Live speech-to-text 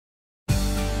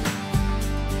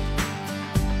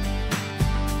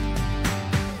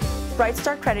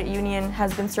BrightStar Credit Union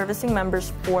has been servicing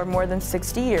members for more than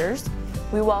 60 years.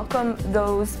 We welcome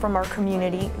those from our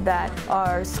community that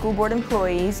are school board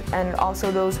employees and also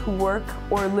those who work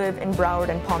or live in Broward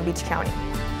and Palm Beach County.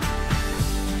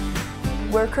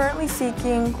 We're currently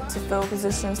seeking to fill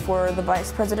positions for the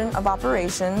Vice President of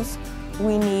Operations.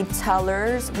 We need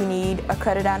tellers, we need a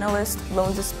credit analyst,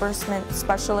 loan disbursement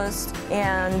specialist,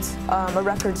 and a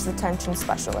records retention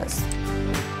specialist.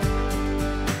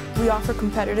 We offer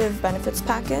competitive benefits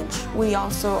package. We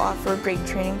also offer a great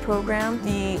training program.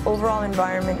 The overall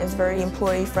environment is very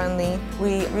employee friendly.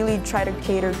 We really try to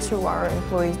cater to our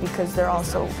employees because they're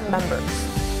also members.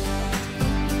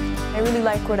 I really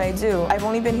like what I do. I've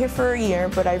only been here for a year,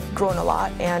 but I've grown a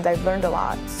lot and I've learned a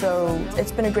lot. So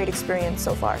it's been a great experience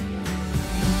so far.